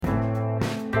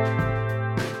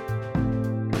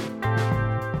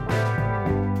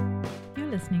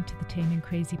listening to the Taming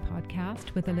Crazy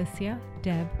podcast with Alicia,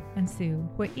 Deb, and Sue,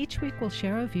 where each week we'll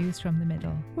share our views from the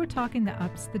middle. We're talking the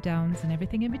ups, the downs, and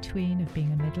everything in between of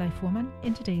being a midlife woman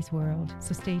in today's world.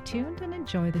 So stay tuned and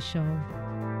enjoy the show.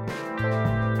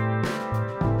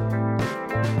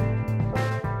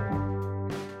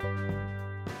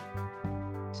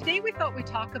 Today we thought we'd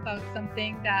talk about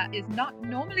something that is not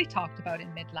normally talked about in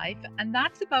midlife, and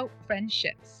that's about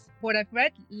friendships. What I've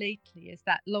read lately is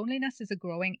that loneliness is a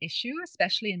growing issue,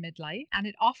 especially in midlife, and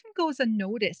it often goes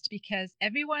unnoticed because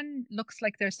everyone looks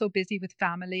like they're so busy with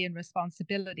family and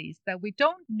responsibilities that we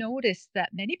don't notice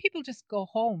that many people just go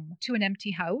home to an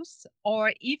empty house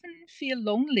or even feel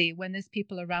lonely when there's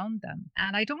people around them.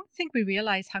 And I don't think we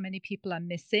realize how many people are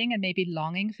missing and maybe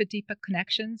longing for deeper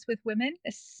connections with women,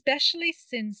 especially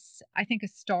since I think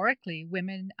historically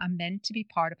women are meant to be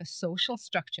part of a social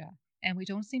structure. And we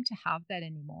don't seem to have that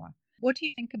anymore. What do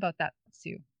you think about that,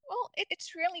 Sue? Well,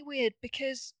 it's really weird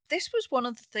because this was one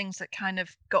of the things that kind of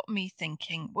got me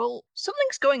thinking, well,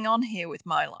 something's going on here with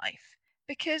my life.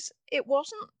 Because it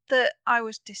wasn't that I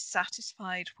was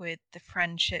dissatisfied with the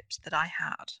friendships that I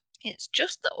had. It's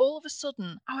just that all of a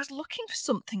sudden I was looking for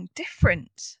something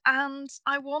different and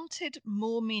I wanted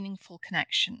more meaningful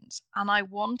connections and I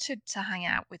wanted to hang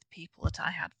out with people that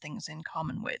I had things in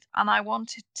common with and I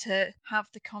wanted to have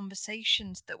the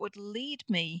conversations that would lead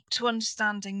me to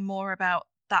understanding more about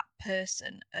that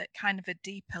person at kind of a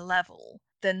deeper level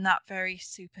than that very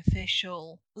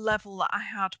superficial level that I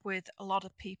had with a lot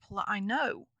of people that I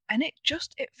know. And it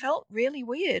felt really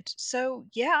weird. So,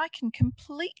 yeah, I can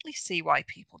completely see why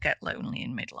people get lonely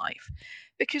in midlife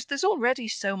because there's already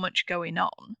so much going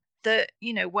on that,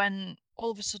 when all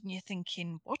of a sudden you're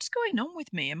thinking, what's going on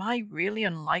with me? Am I really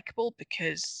unlikable?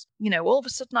 Because, all of a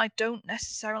sudden I don't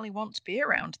necessarily want to be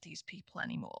around these people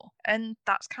anymore. And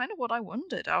that's kind of what I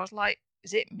wondered. I was like,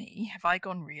 is it me? Have I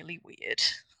gone really weird?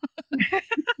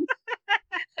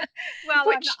 Well,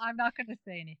 I'm not going to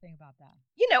say anything about that.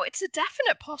 It's a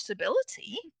definite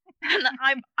possibility, and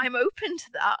I'm open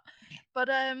to that. But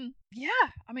yeah,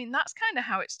 I mean that's kind of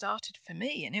how it started for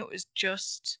me, and it was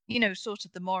just sort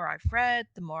of the more I've read,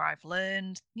 the more I've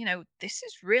learned. This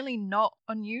is really not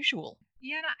unusual.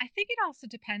 Yeah, and I think it also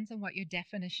depends on what your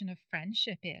definition of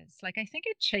friendship is. Like, I think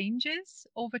it changes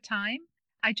over time.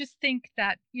 I just think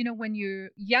that, when you're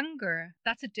younger,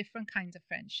 that's a different kind of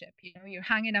friendship. You're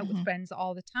hanging out with friends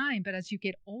all the time. But as you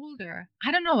get older,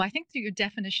 I don't know, I think that your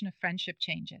definition of friendship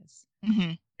changes.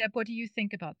 Deb, what do you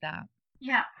think about that?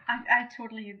 Yeah, I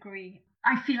totally agree.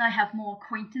 I feel I have more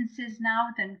acquaintances now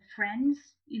than friends.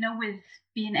 With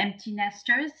being empty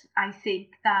nesters, I think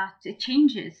that it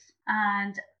changes.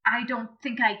 And I don't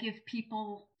think I give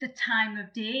people the time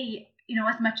of day,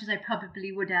 as much as I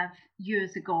probably would have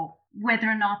years ago. Whether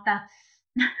or not that's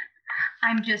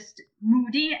I'm just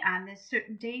moody and there's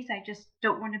certain days I just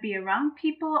don't want to be around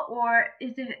people, or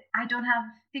is it I don't have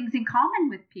things in common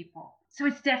with people? So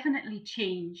it's definitely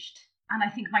changed. And I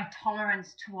think my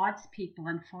tolerance towards people,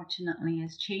 unfortunately,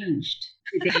 has changed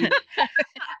today.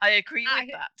 I agree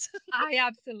with that. I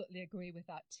absolutely agree with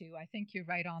that too. I think you're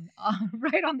right on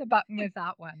the button with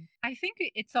that one. I think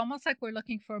it's almost like we're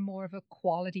looking for more of a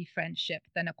quality friendship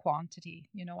than a quantity.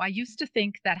 I used to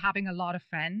think that having a lot of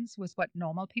friends was what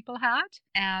normal people had.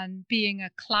 And being a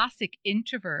classic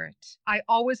introvert, I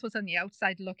always was on the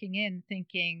outside looking in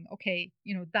thinking, okay,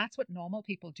 that's what normal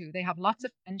people do. They have lots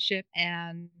of friendship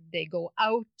and they go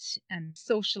out and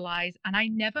socialize. And I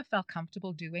never felt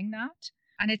comfortable doing that.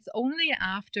 And it's only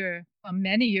after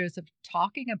many years of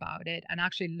talking about it and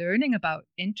actually learning about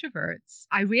introverts,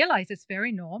 I realize it's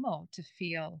very normal to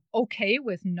feel okay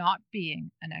with not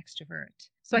being an extrovert.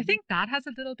 So I think that has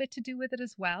a little bit to do with it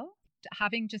as well.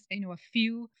 Having just, a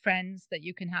few friends that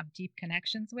you can have deep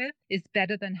connections with is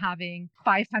better than having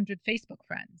 500 Facebook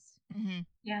friends.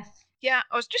 Yes. Yeah,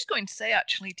 I was just going to say,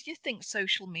 actually, do you think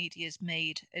social media has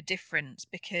made a difference?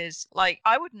 Because,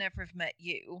 I would never have met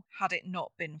you had it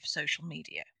not been for social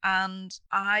media. And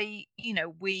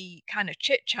we kind of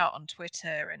chit chat on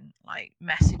Twitter and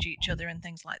message each other and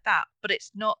things like that. But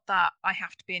it's not that I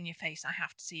have to be in your face, I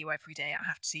have to see you every day, I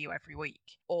have to see you every week.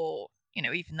 Or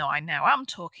even though I now am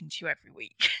talking to you every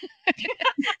week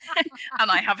and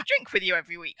I have a drink with you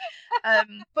every week.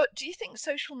 But do you think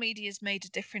social media has made a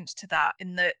difference to that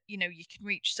in that, you can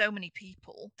reach so many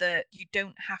people that you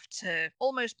don't have to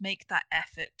almost make that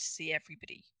effort to see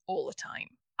everybody all the time?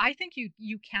 I think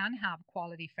you can have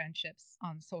quality friendships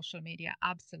on social media,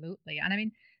 absolutely. And I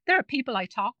mean, there are people I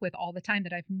talk with all the time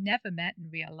that I've never met in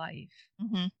real life.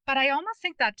 Hmm. But I almost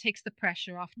think that takes the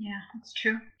pressure off. Yeah, that's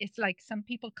true. It's like some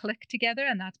people click together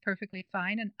and that's perfectly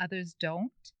fine and others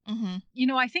don't. Hmm.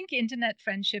 I think internet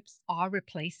friendships are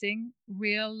replacing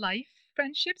real life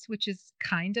friendships, which is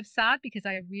kind of sad because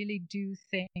I really do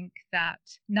think that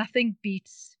nothing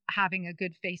beats having a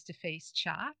good face to face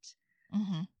chat.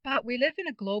 Hmm. But we live in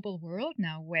a global world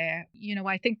now where,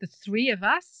 I think the three of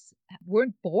us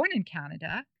weren't born in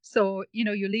Canada. So,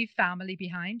 you leave family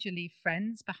behind, you leave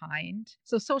friends behind.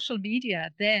 So, social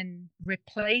media then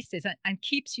replaces and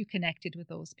keeps you connected with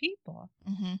those people.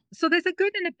 Hmm. So, there's a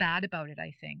good and a bad about it,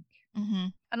 I think. Hmm.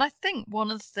 And I think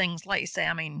one of the things, like you say,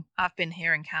 I mean, I've been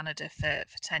here in Canada for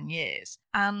 10 years,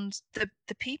 and the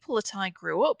people that I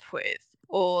grew up with,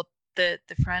 or the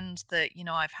friends that,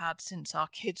 I've had since our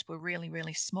kids were really,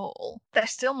 really small, they're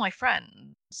still my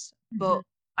friends, Hmm. but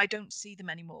I don't see them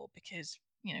anymore because,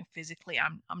 physically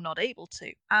I'm not able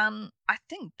to. And I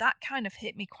think that kind of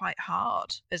hit me quite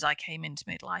hard as I came into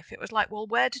midlife. It was like, well,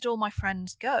 where did all my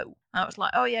friends go? And I was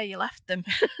like, oh yeah, you left them.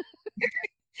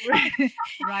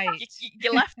 Right.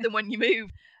 You left them when you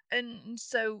moved. And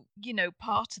so,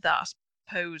 part of that, I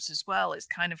suppose, as well, is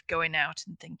kind of going out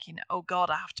and thinking, oh God,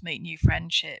 I have to make new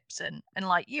friendships. And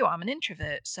like you, I'm an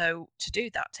introvert. So to do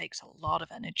that takes a lot of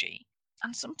energy.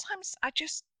 And sometimes I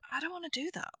don't want to do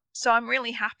that. So I'm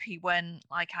really happy when,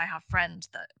 like, I have friends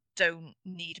that don't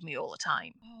need me all the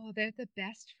time. Oh, they're the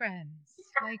best friends.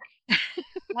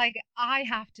 Like I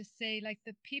have to say, like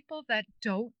the people that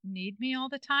don't need me all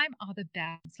the time are the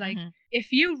best. Like Hmm.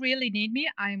 if you really need me,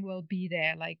 I will be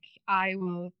there. Like I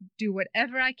will do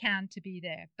whatever I can to be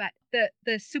there. But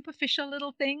the superficial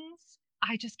little things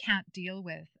I just can't deal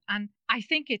with. And I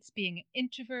think it's being an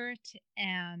introvert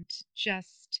and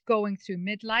just going through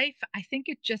midlife. I think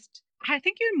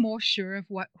you're more sure of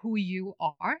who you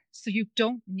are, so you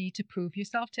don't need to prove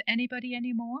yourself to anybody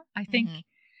anymore. I think Hmm.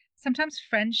 sometimes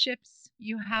friendships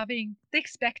they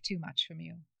expect too much from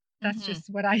you. That's Hmm. just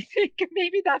what I think.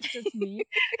 Maybe that's just me.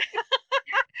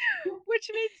 Which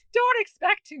means don't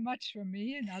expect too much from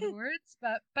me, in other words.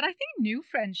 But I think new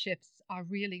friendships are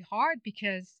really hard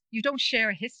because you don't share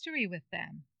a history with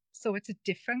them. So it's a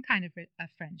different kind of a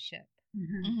friendship.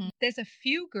 Hmm. Hmm. There's a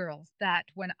few girls that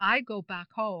when I go back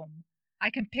home, I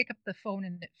can pick up the phone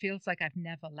and it feels like I've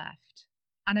never left.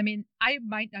 And I mean, I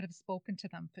might not have spoken to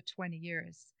them for 20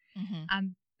 years. Hmm.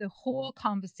 And the whole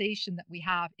conversation that we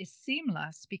have is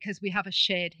seamless because we have a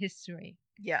shared history.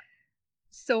 Yeah.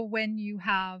 So when you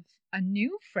have a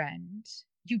new friend,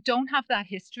 you don't have that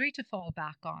history to fall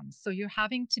back on. So you're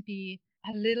having to be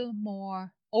a little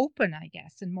more open, I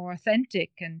guess, and more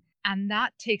authentic and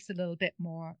that takes a little bit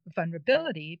more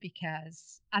vulnerability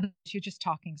because otherwise you're just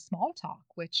talking small talk,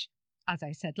 which as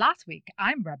I said last week,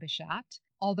 I'm rubbish at.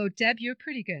 Although Deb, you're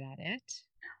pretty good at it.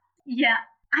 Yeah,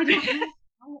 I don't know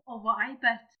how or why,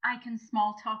 but I can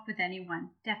small talk with anyone,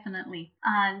 definitely.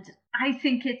 And I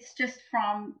think it's just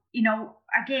from,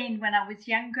 again, when I was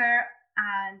younger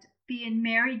and being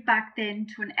married back then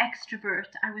to an extrovert,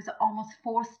 I was almost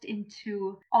forced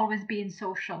into always being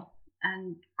social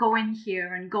and going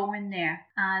here and going there.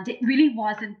 And it really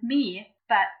wasn't me,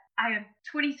 but I have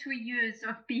 23 years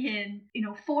of being,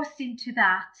 forced into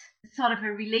that sort of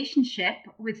a relationship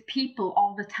with people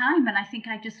all the time. And I think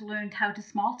I just learned how to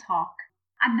small talk.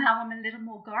 And now I'm a little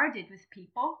more guarded with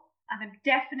people. And I'm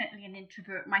definitely an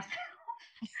introvert myself.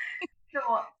 So,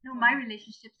 no, my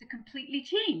relationships are completely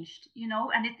changed,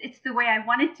 and it's the way I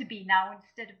want it to be now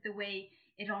instead of the way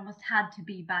it almost had to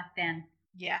be back then.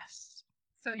 Yes.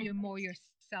 So you're more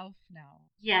yourself now.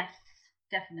 Yes,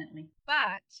 definitely.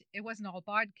 But it wasn't all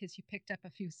bad because you picked up a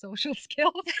few social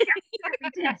skills. I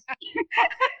did.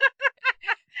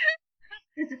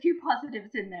 There's a few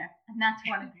positives in there, and that's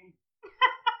one of them.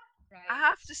 I Right.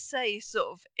 have to say, sort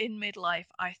of in midlife,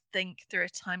 I think there are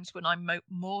times when I'm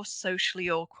more socially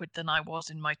awkward than I was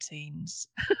in my teens,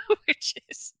 which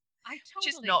is I which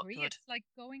is totally not agree. good. It's like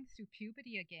going through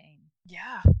puberty again.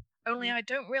 Yeah. Only Mhm. I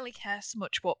don't really care so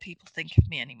much what people think of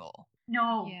me anymore.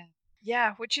 No. Yeah.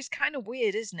 Yeah, which is kind of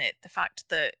weird, isn't it? The fact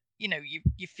that,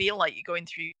 you feel like you're going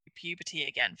through puberty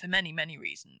again for many, many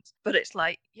reasons. But it's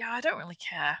like, yeah, I don't really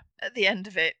care. At the end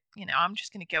of it, I'm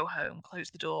just going to go home, close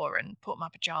the door, and put my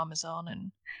pajamas on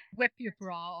and, Whip your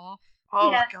bra off. oh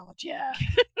Yes. God, yeah.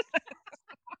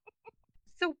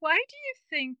 So, why do you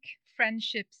think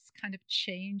friendships kind of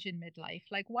change in midlife?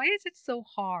 Like, why is it so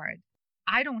hard?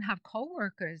 I don't have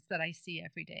coworkers that I see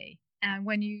every day. And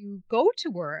when you go to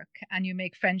work and you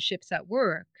make friendships at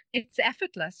work, it's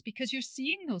effortless because you're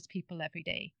seeing those people every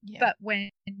day. Yeah. But when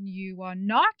you are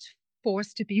not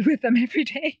forced to be with them every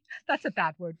day, that's a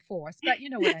bad word, forced, but you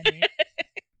know what I mean.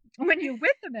 When you're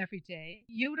with them every day,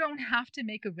 you don't have to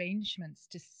make arrangements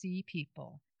to see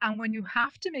people. And when you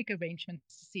have to make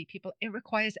arrangements to see people, it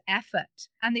requires effort.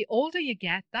 And the older you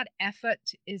get, that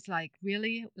effort is like,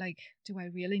 really, like, do I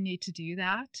really need to do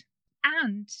that?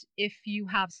 And if you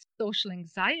have social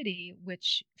anxiety,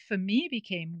 which for me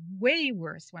became way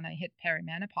worse when I hit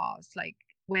perimenopause, like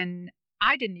when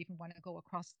I didn't even want to go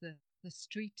across the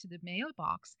street to the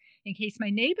mailbox in case my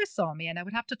neighbors saw me and I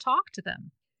would have to talk to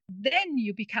them, then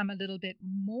you become a little bit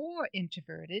more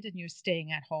introverted and you're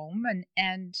staying at home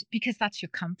and because that's your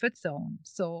comfort zone.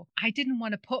 So I didn't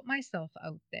want to put myself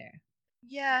out there.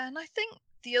 Yeah, and I think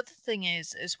the other thing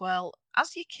is as well,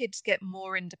 as your kids get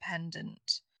more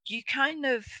independent, you kind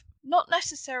of, not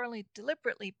necessarily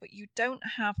deliberately, but you don't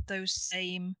have those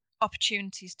same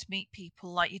opportunities to meet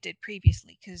people like you did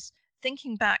previously. Because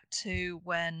thinking back to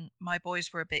when my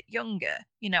boys were a bit younger,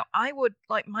 I would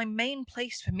like my main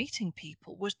place for meeting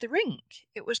people was the rink.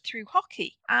 It was through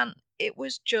hockey. And it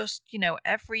was just,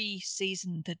 every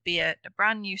season there'd be a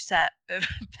brand new set of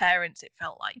parents, it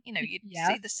felt like. You'd see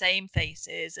Yes. the same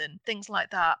faces and things like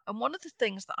that. And one of the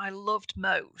things that I loved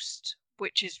most,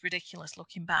 which is ridiculous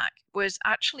looking back, was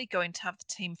actually going to have the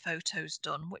team photos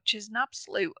done, which is an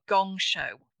absolute gong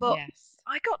show. But Yes.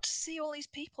 I got to see all these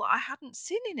people I hadn't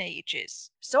seen in ages.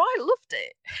 So I loved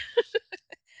it.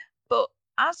 But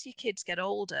as your kids get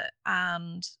older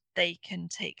and they can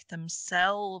take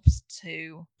themselves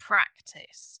to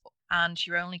practice and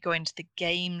you're only going to the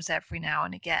games every now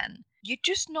and again, you're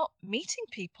just not meeting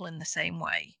people in the same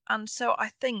way. And so I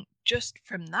think just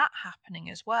from that happening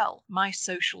as well, my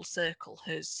social circle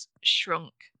has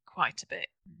shrunk quite a bit.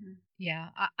 Mhm. Yeah,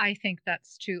 I think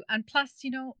that's true. And plus,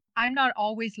 I'm not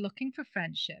always looking for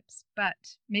friendships,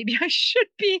 but maybe I should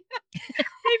be.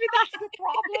 Maybe that's the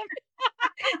problem.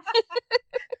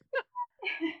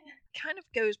 Kind of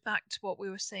goes back to what we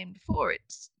were saying before.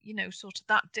 It's, sort of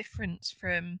that difference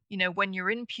from, when you're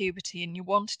in puberty and you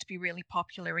wanted to be really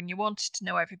popular and you wanted to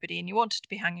know everybody and you wanted to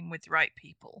be hanging with the right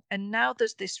people. And now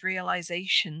there's this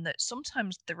realization that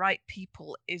sometimes the right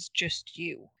people is just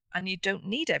you. And you don't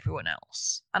need everyone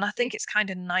else. And I think it's kind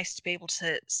of nice to be able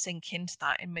to sink into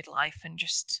that in midlife and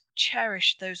just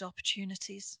cherish those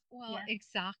opportunities. Well, Yeah.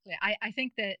 exactly. I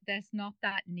think that there's not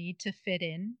that need to fit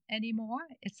in anymore.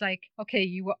 It's like, okay,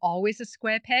 you were always a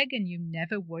square peg and you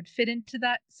never would fit into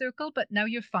that circle, but now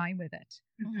you're fine with it.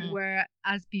 Mhm.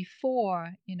 Whereas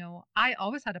before, I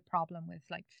always had a problem with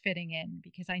like fitting in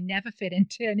because I never fit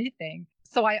into anything.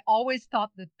 So I always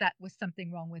thought that that was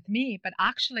something wrong with me, but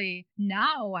actually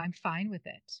now I'm fine with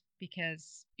it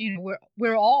because,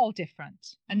 we're all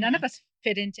different and none of Mhm. us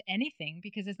fit into anything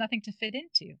because there's nothing to fit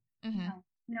into. Mhm. No,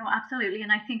 no, absolutely.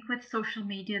 And I think with social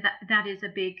media, that is a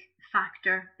big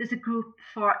factor. There's a group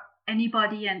for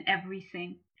anybody and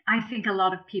everything. I think a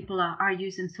lot of people are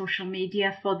using social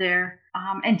media for their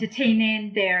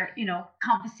entertaining, their,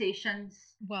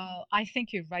 conversations. Well, I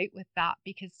think you're right with that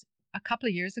because a couple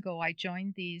of years ago, I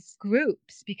joined these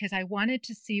groups because I wanted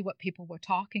to see what people were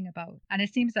talking about. And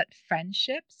it seems that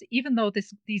friendships, even though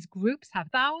these groups have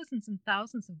thousands and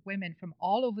thousands of women from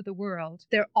all over the world,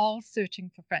 they're all searching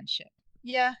for friendship.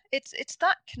 Yeah, it's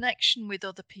that connection with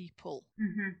other people.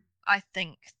 Hmm. I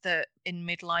think that in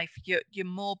midlife you're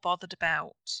more bothered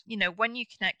about, when you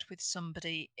connect with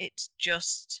somebody, it's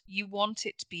just you want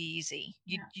it to be easy.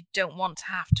 You Yeah. you don't want to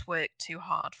have to work too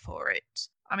hard for it.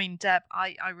 I mean, Deb,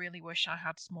 I really wish I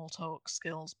had small talk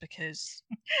skills because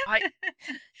I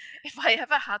if I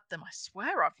ever had them, I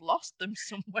swear I've lost them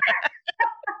somewhere.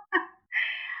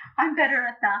 I'm better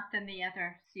at that than the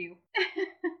other, Sue.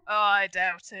 Oh, I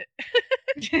doubt it.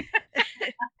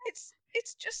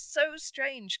 It's just so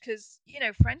strange because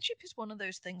friendship is one of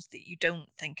those things that you don't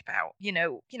think about.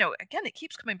 Again, it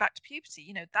keeps coming back to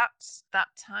puberty. That's that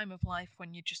time of life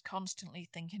when you're just constantly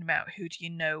thinking about who do you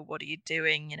know, what are you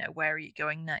doing, where are you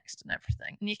going next, and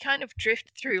everything. And you kind of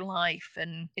drift through life,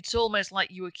 and it's almost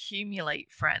like you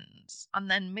accumulate friends,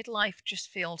 and then midlife just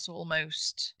feels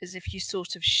almost as if you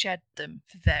sort of shed them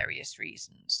for various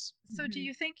reasons. So, do Mhm.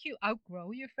 you think you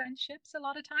outgrow your friendships a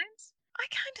lot of times? I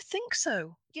kind of think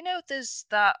so. There's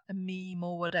that a meme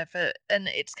or whatever, and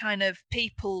it's kind of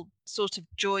people sort of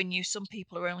join you. Some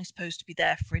people are only supposed to be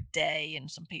there for a day, and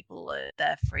some people are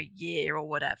there for a year or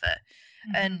whatever.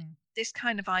 And Hmm. this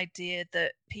kind of idea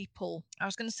that people, I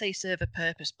was going to say serve a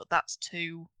purpose, but that's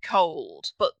too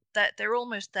cold. But that they're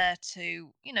almost there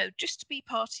to, just to be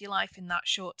part of your life in that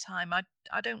short time.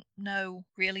 I don't know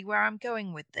really where I'm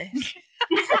going with this.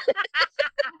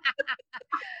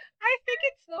 I think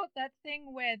it's not that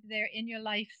thing where they're in your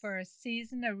life for a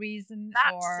season, a reason,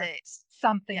 That's or it.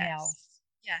 something Yes. else,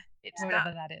 Yeah, it's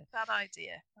whatever that is. that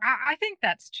idea. I think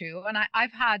that's true. And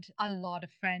I've had a lot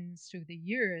of friends through the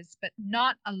years, but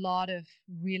not a lot of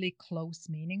really close,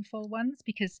 meaningful ones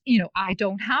because, I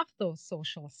don't have those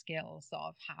social skills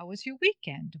of how was your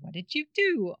weekend? What did you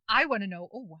do? I want to know,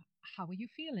 oh, how are you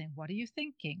feeling? What are you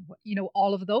thinking?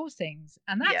 All of those things.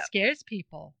 And that Yeah. scares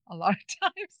people a lot of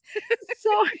times. So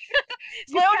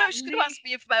It's you like, oh no, can't she's going to leave. ask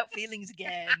me about feelings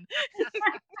again.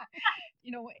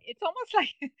 It's almost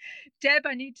like, Deb,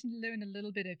 I need to learn a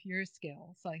little bit of your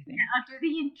skills, I Yeah, think. I'll do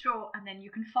the intro and then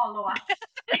you can follow up.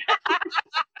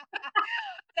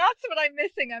 That's what I'm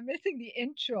missing. I'm missing the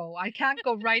intro. I can't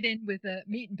go right in with the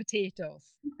meat and potatoes.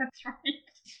 That's right.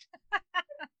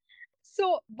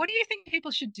 So, what do you think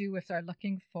people should do if they're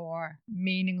looking for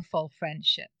meaningful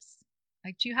friendships?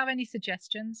 Like, do you have any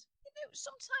suggestions?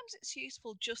 Sometimes it's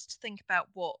useful just to think about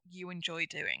what you enjoy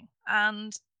doing.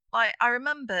 And I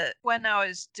remember when I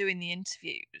was doing the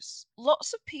interviews,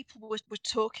 lots of people were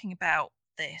talking about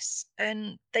this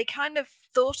and they kind of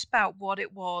thought about what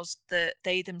it was that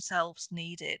they themselves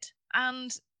needed.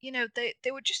 And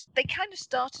they kind of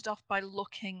started off by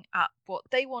looking at what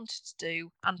they wanted to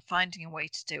do and finding a way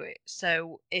to do it.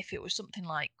 So if it was something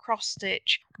like cross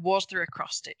stitch, was there a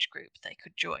cross stitch group they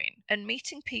could join? And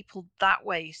meeting people that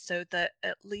way so that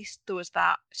at least there was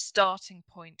that starting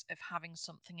point of having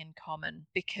something in common.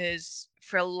 Because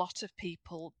for a lot of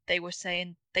people, they were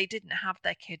saying they didn't have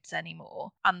their kids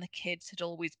anymore, and the kids had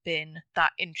always been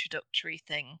that introductory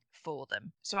thing for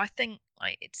them. So I think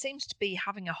it seems to be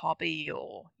having a hobby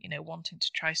or wanting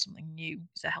to try something new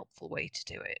is a helpful way to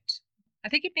do it. I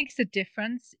think it makes a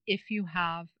difference if you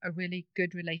have a really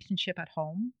good relationship at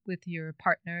home with your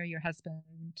partner, your husband,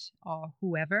 or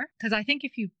whoever. Because I think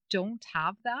if you don't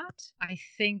have that, I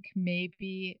think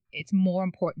maybe it's more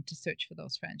important to search for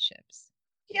those friendships.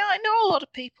 Yeah, I know a lot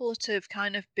of people that have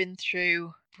kind of been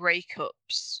through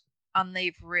breakups and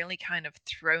they've really kind of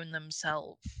thrown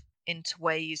themselves into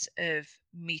ways of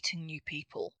meeting new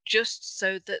people just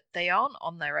so that they aren't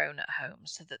on their own at home,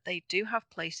 so that they do have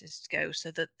places to go,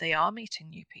 so that they are meeting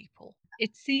new people.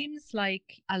 It seems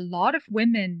like a lot of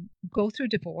women go through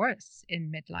divorce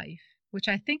in midlife, which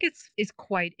I think is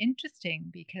quite interesting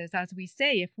because as we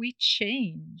say, if we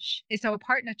change, is our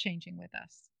partner changing with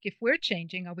us? If we're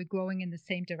changing, are we growing in the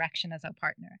same direction as our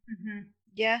partner? Mm-hmm.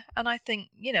 Yeah, and I think,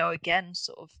 again,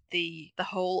 sort of the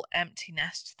whole empty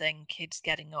nest thing, kids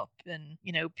getting up and,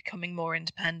 becoming more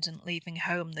independent, leaving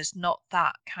home, there's not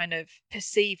that kind of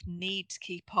perceived need to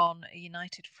keep on a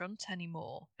united front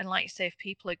anymore. And like you say, if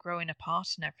people are growing apart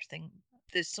and everything,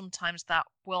 there's sometimes that,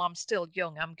 well, I'm still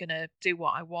young, I'm gonna do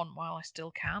what I want while I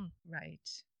still can. Right.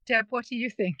 Deb, what do you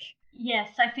think?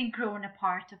 Yes, I think growing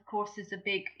apart, of course, is a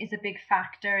big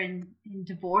factor in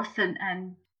divorce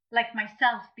and like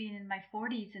myself being in my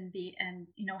 40s and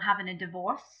having a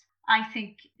divorce, I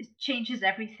think it changes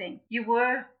everything. You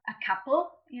were a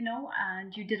couple,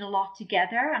 and you did a lot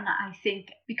together, and I think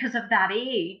because of that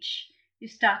age, you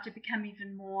start to become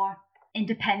even more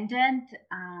independent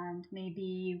and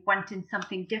maybe wanting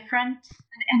something different.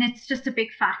 And it's just a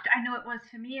big factor. I know it was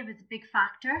for me, it was a big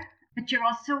factor. But you're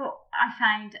also, I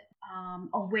find,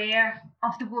 aware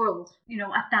of the world,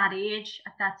 at that age,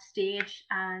 at that stage,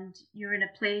 and you're in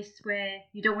a place where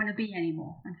you don't want to be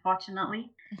anymore,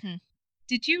 unfortunately. Hmm.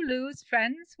 Did you lose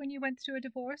friends when you went through a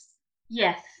divorce?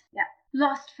 Yes, yeah.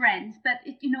 Lost friends, but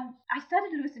I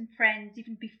started losing friends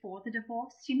even before the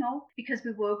divorce, because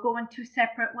we were going two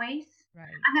separate ways. Right.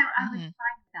 And I was Hmm.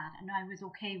 fine with that, and I was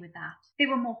okay with that. They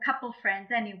were more couple friends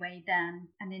anyway than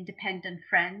an independent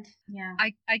friend. Yeah,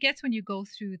 I guess when you go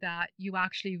through that, you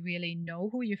actually really know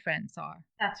who your friends are.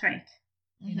 that's right.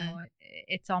 Hmm.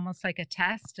 It's almost like a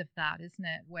test of that, isn't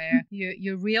it? Where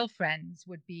your real friends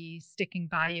would be sticking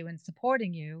by you and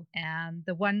supporting you, and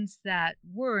the ones that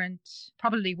weren't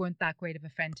probably weren't that great of a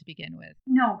friend to begin with.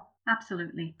 No,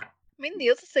 absolutely. I mean,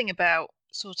 the other thing about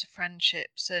sort of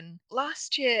friendships, and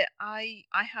last year I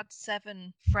had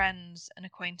 7 friends and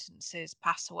acquaintances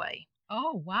pass away.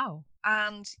 Oh, wow.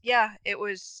 And it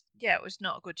was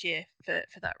not a good year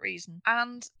for that reason.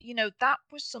 And that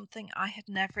was something I had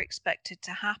never expected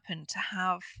to happen, to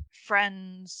have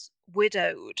friends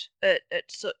widowed at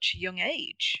such a young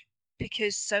age,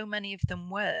 because so many of them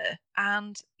were.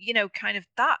 And kind of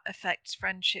that affects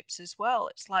friendships as well.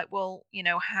 It's like, well,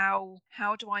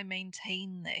 how do I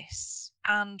maintain this?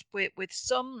 And with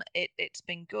some it's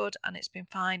been good and it's been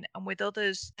fine, and with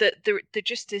others that there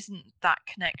just isn't that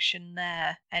connection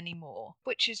there anymore,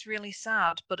 which is really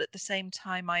sad. But at the same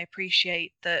time, I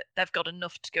appreciate that they've got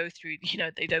enough to go through.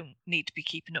 They don't need to be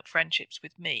keeping up friendships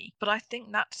with me. But I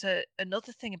think that's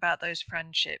another thing about those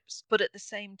friendships. But at the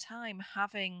same time,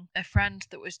 having a friend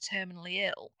that was terminally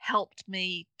ill helped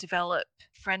me develop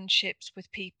friendships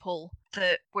with people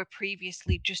that were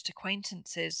previously just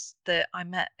acquaintances that I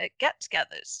met at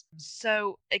get-togethers.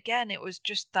 So again, it was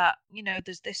just that,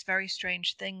 there's this very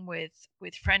strange thing with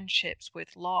friendships,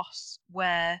 with loss,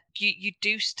 where you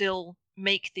do still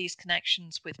make these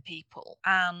connections with people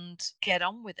and get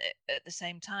on with it at the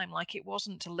same time. Like, it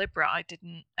wasn't deliberate. I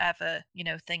didn't ever,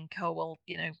 think, oh, well,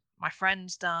 my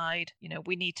friends died,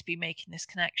 we need to be making this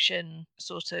connection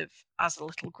sort of as a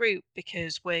little group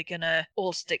because we're gonna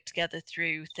all stick together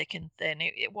through thick and thin.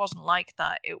 It wasn't like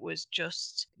that. It was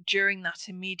just during that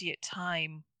immediate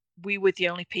time, we were the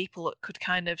only people that could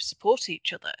kind of support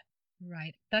each other.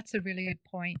 Right. That's a really good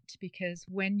point, because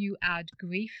when you add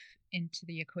grief into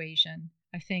the equation,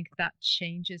 I think that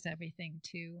changes everything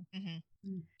too. Mm-hmm.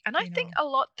 And I You think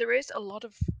know, there is a lot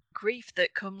of grief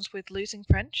that comes with losing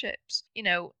friendships.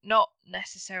 Not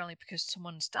necessarily because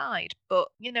someone's died, but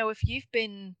if you've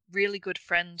been really good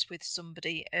friends with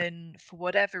somebody and for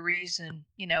whatever reason,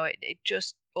 it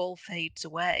just all fades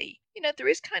away. There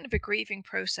is kind of a grieving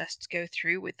process to go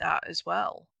through with that as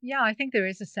well. yeah, I think there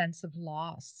is a sense of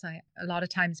loss. A lot of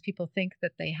times people think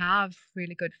that they have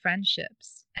really good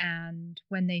friendships, and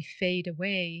when they fade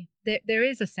away, there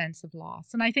is a sense of loss.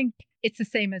 And I think it's the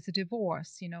same as a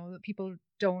divorce, that people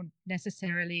don't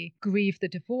necessarily grieve the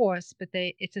divorce, but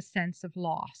it's a sense of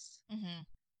loss. Mm-hmm.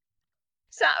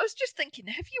 So I was just thinking,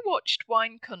 have you watched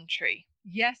Wine Country?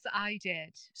 Yes, I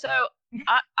did. So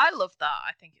I love that.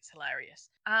 I think it's hilarious.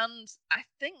 And I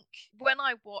think when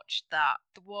I watched that,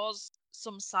 there was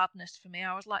some sadness for me.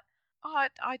 I was like, oh,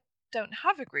 I don't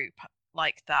have a group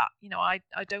like that. I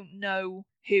don't know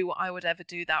who I would ever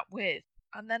do that with.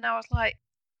 And then I was like,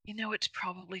 it's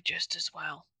probably just as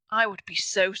well. I would be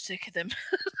so sick of them.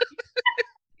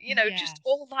 Just Yes.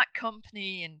 all that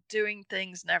company and doing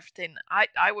things and everything.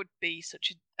 I would be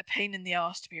such a pain in the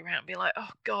arse to be around and be like, oh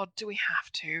God, do we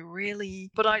have to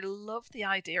really? But I love the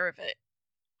idea of it.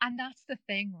 And that's the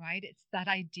thing, right? It's that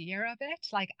idea of it.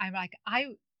 Like, I'm like,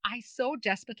 I so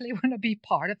desperately want to be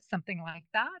part of something like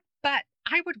that, but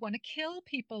I would want to kill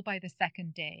people by the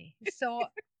second day. So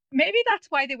maybe that's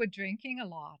why they were drinking a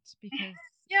lot, because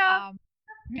Yeah. um,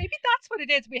 maybe that's what it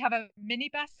is. We have a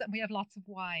minibus and we have lots of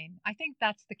wine. I think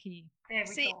that's the key. There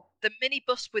we See, go. the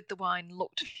minibus with the wine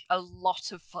looked a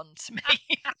lot of fun to me.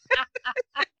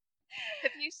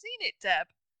 Have you seen it, Deb?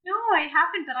 No, I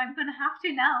haven't, but I'm going to have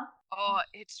to now. Oh,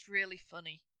 it's really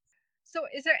funny. So,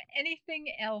 is there anything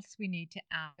else we need to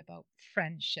add about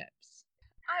friendships?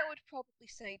 I would probably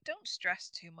say don't stress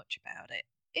too much about it.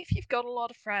 If you've got a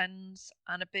lot of friends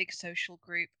and a big social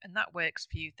group and that works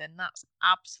for you, then that's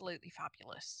absolutely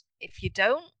fabulous. If you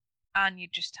don't, and you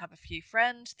just have a few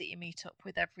friends that you meet up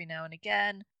with every now and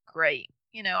again, great.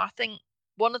 I think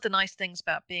one of the nice things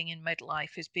about being in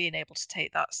midlife is being able to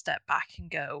take that step back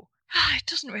and go, it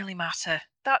doesn't really matter.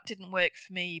 That didn't work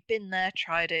for me. Been there,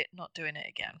 tried it, not doing it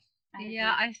again.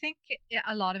 Yeah, I think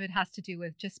a lot of it has to do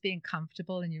with just being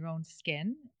comfortable in your own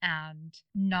skin and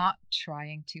not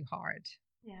trying too hard.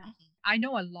 Yeah. I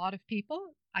know a lot of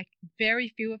people, very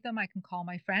few of them I can call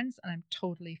my friends, and I'm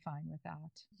totally fine with that.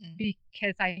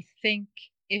 Because I think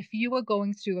if you are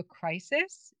going through a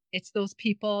crisis, it's those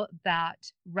people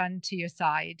that run to your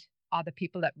side are the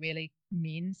people that really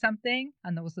mean something,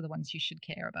 and those are the ones you should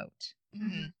care about.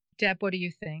 Mm-hmm. Deb, what do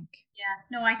you think?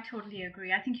 Yeah, no, I totally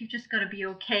agree. I think you've just got to be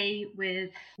okay with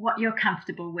what you're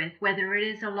comfortable with, whether it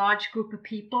is a large group of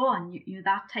people and you're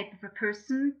that type of a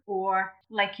person, or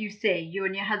like you say, you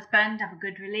and your husband have a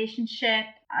good relationship,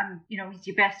 he's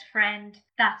your best friend.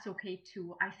 That's okay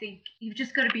too. I think you've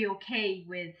just got to be okay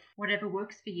with whatever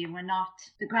works for you, and not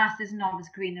the grass isn't always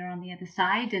greener on the other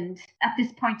side. And at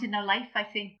this point in our life, I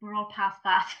think we're all past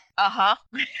that. Uh-huh.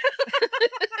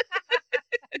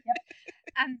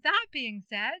 And that being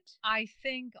said, I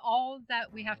think all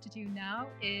that we have to do now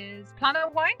is plan a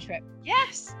wine trip.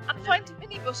 Yes, and find a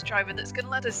minibus driver that's going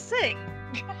to let us sing.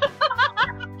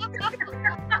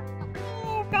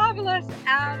 Oh, God. fabulous.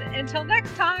 And until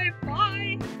next time,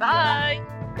 bye. Bye.